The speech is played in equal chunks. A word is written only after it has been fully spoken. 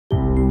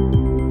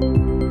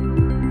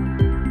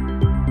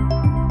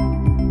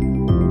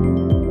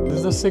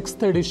the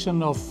sixth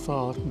edition of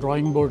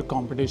drawing board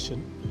competition,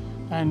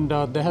 and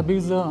there have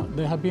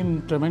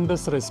been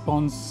tremendous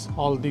response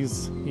all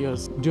these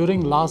years.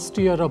 During last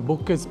year, a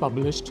book is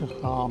published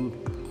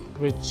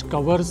which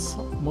covers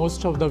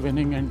most of the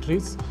winning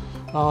entries,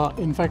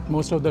 in fact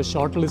most of the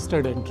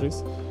shortlisted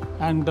entries,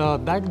 and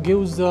that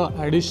gives an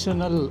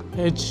additional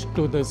edge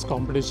to this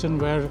competition,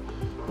 where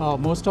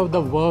most of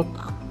the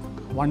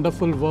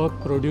wonderful work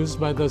produced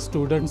by the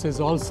students is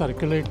all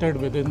circulated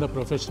within the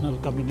professional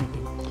community.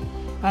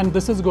 And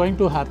this is going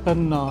to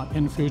happen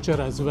in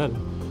future as well.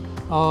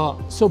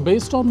 So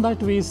based on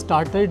that, we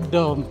started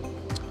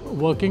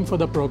working for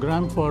the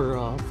program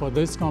for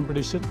this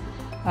competition.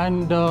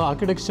 And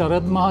architect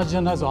Sharad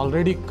Mahajan has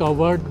already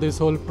covered this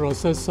whole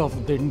process of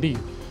Dindi,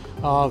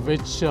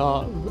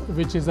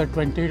 which is a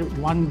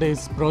 21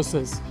 days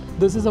process.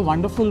 This is a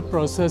wonderful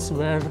process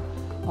where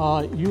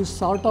you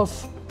sort of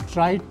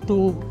try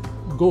to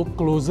go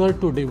closer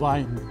to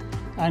divine,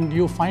 and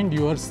you find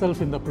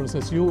yourself in the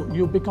process.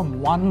 You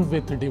become one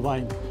with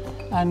divine,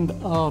 and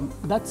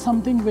that's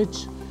something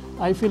which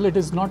I feel it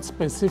is not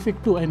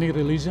specific to any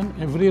religion.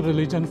 Every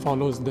religion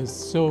follows this.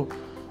 So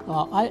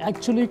I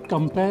actually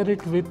compare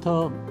it with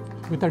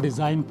a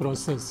design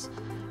process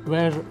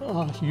where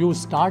you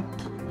start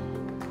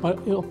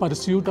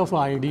pursuit of an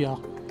idea,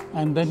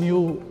 and then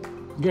you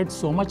get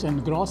so much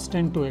engrossed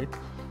into it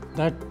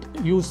that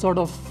you sort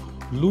of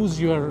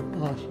lose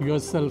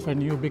yourself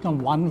and you become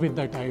one with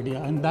that idea,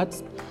 and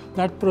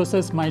that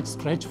process might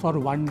stretch for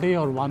 1 day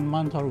or 1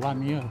 month or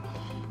 1 year.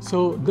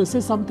 So this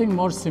is something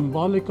more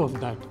symbolic of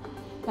that.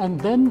 And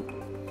then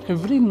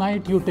every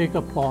night you take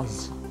a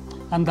pause,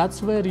 and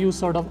that's where you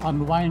sort of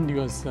unwind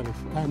yourself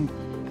and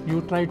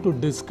you try to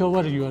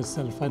discover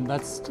yourself, and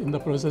that's in the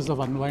process of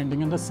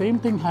unwinding. And the same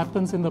thing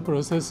happens in the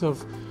process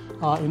of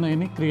in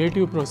any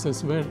creative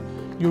process, where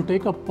you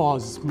take a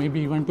pause,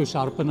 maybe even to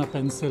sharpen a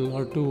pencil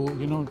or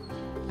to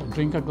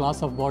drink a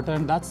glass of water,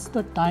 and that's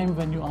the time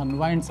when you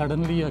unwind.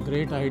 Suddenly a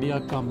great idea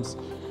comes,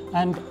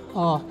 and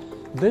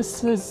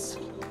this is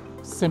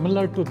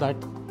similar to that,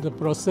 the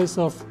process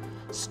of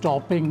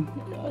stopping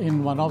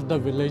in one of the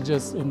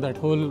villages in that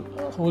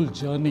whole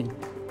journey.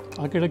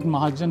 Architect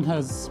Mahajan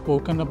has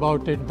spoken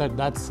about it,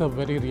 that's a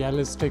very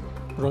realistic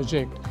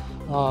project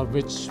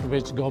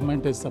which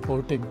government is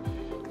supporting.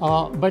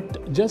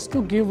 But just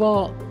to give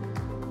a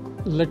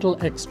little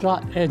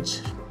extra edge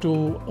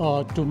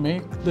to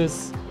make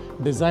this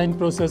design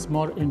process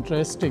more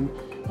interesting,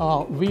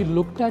 we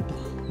looked at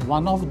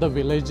one of the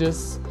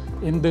villages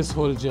in this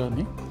whole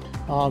journey,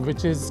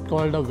 which is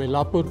called a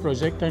Velapur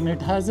project, and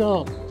it has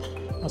a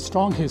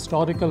strong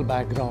historical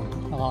background.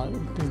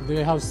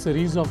 They have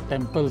series of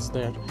temples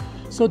there.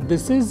 So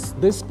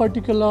this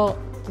particular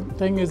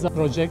thing is a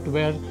project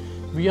where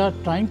we are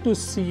trying to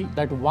see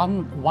that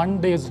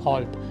one day's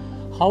halt,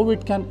 how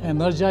it can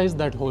energize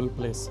that whole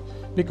place.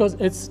 Because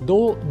it's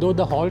though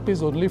the halt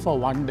is only for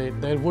 1 day,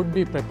 there would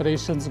be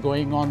preparations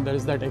going on. There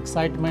is that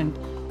excitement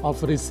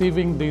of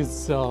receiving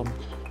these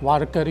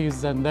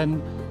warkaris, and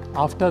then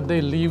after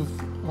they leave,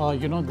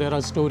 there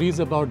are stories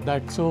about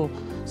that. So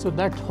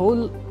that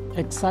whole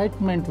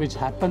excitement which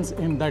happens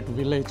in that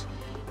village,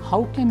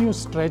 how can you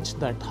stretch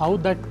that? How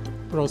that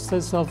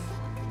process of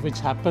which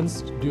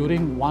happens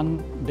during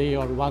 1 day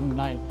or 1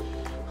 night,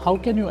 how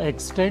can you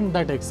extend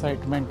that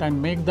excitement and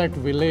make that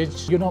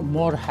village,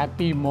 more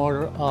happy,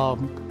 more,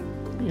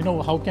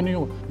 how can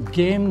you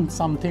gain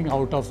something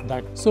out of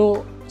that?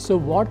 So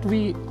what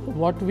we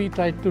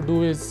try to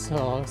do is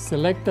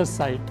select a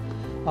site.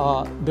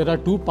 There are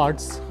two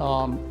parts.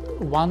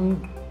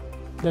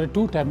 There are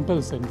two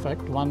temples, in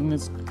fact. One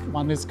is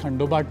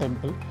Khandoba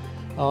temple,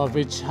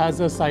 which has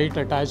a site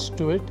attached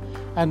to it,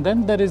 and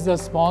then there is a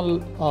small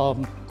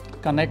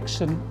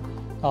connection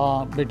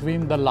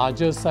between the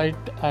larger site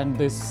and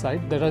this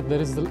site.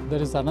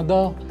 There is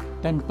another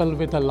temple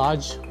with a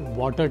large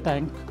water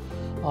tank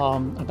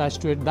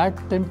attached to it.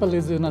 That temple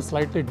is in a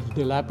slightly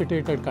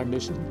dilapidated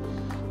condition.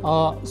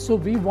 So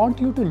we want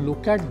you to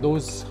look at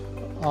those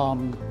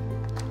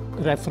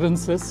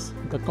references,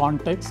 the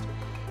context,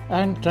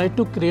 and try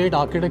to create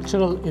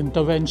architectural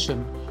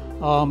intervention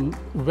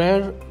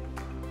where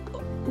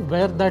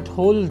that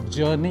whole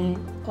journey,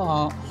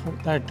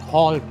 that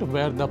halt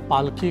where the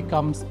palki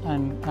comes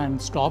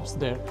and stops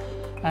there,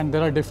 and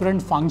there are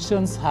different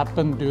functions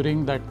happen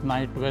during that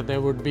night, where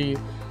there would be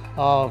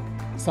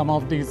some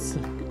of these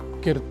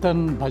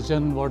kirtan,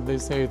 bhajan, what they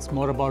say, it's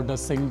more about the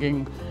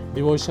singing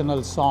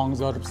devotional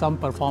songs or some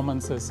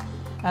performances,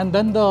 and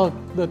then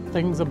the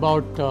things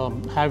about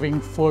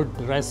having food,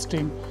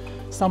 resting.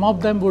 Some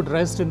of them would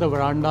rest in the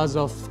verandas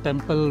of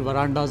temple,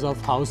 verandas of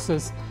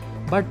houses,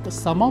 but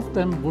some of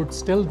them would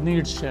still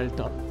need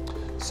shelter.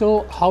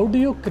 So how do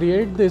you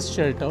create this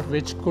shelter,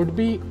 which could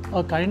be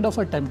a kind of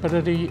a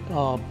temporary,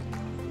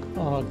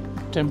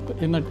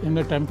 in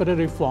a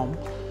temporary form,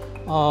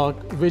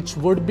 which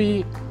would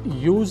be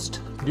used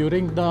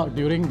during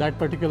that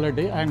particular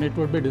day, and it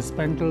would be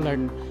dismantled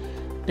and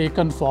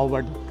taken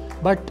forward.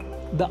 But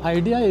the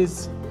idea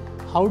is,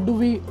 how do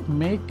we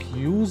make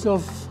use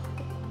of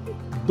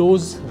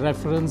those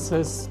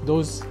references,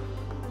 those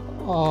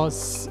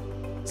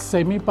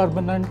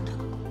semi-permanent,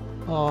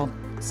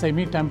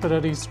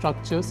 semi-temporary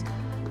structures,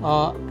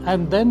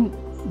 and then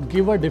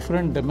give a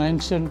different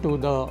dimension to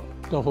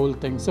the whole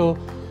thing. So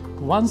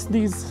once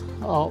these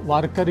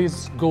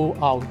Warkaris go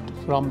out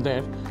from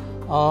there,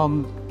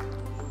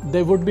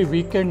 there would be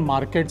weekend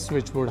markets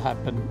which would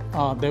happen.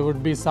 There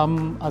would be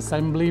some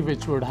assembly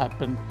which would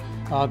happen.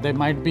 There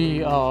might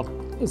be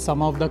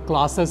some of the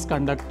classes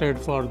conducted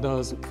for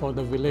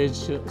the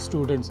village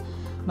students.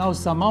 Now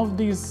some of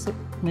these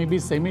maybe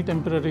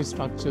semi-temporary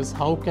structures,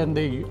 how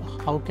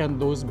can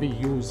those be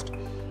used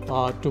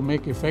to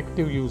make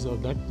effective use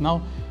of that?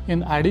 Now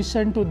in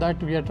addition to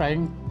that,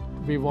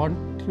 we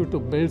want you to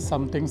build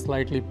something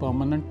slightly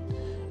permanent,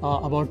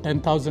 about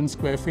 10,000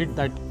 square feet,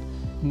 that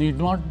need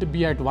not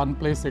be at one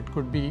place, it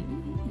could be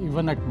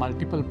even at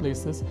multiple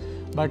places,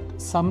 but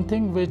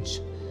something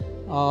which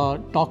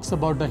talks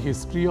about the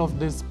history of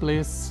this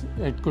place.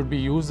 It could be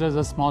used as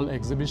a small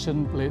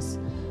exhibition place,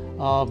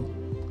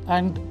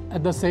 and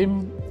at the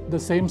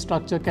same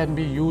structure can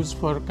be used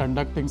for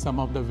conducting some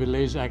of the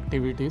village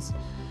activities.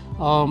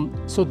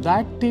 So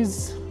that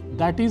is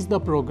the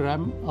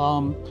program.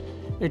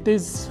 It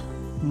is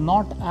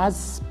not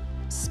as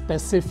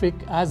specific,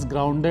 as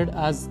grounded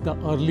as the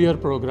earlier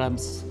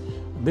programs.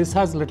 This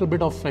has a little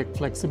bit of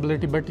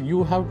flexibility, but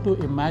you have to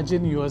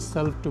imagine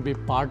yourself to be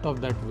part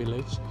of that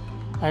village,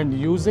 and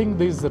using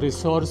these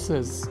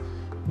resources,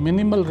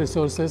 minimal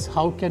resources,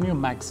 how can you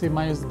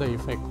maximize the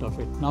effect of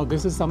it? Now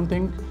this is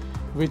something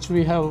which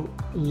we have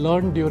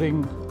learned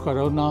during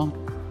Corona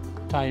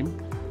time,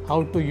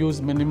 how to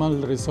use minimal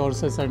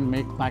resources and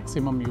make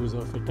maximum use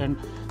of it. And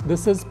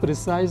this is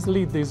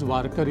precisely these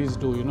Warkaris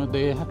do. You know,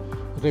 they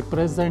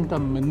represent a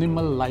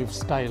minimal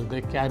lifestyle. They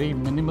carry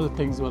minimal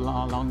things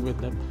along with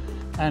them.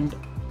 And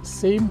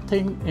same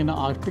thing in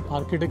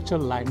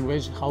architectural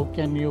language, how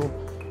can you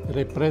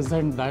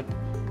represent that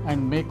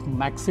and make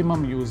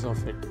maximum use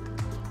of it?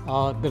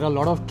 There are a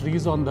lot of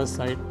trees on the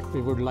site.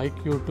 We would like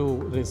you to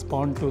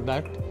respond to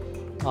that.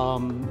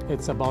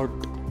 It's about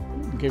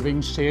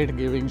giving shade,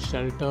 giving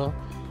shelter,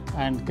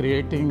 and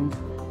creating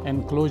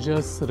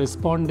enclosures,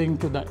 responding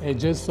to the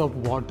edges of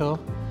water,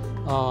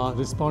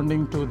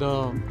 responding to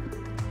the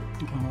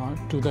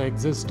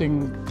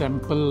existing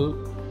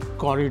temple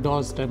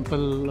corridors,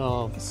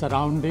 temple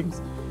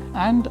surroundings,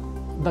 and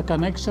the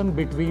connection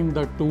between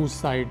the two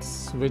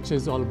sites, which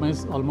is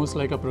almost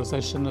like a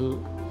processional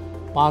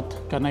path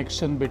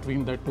connection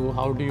between the two.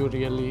 How do you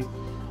really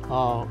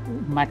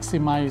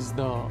maximize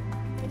the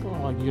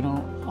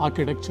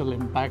architectural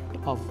impact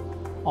of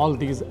all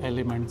these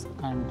elements?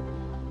 And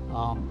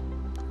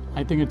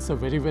I think it's a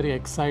very, very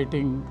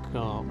exciting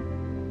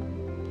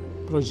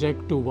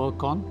project to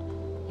work on,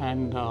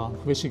 and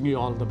wishing you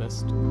all the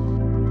best.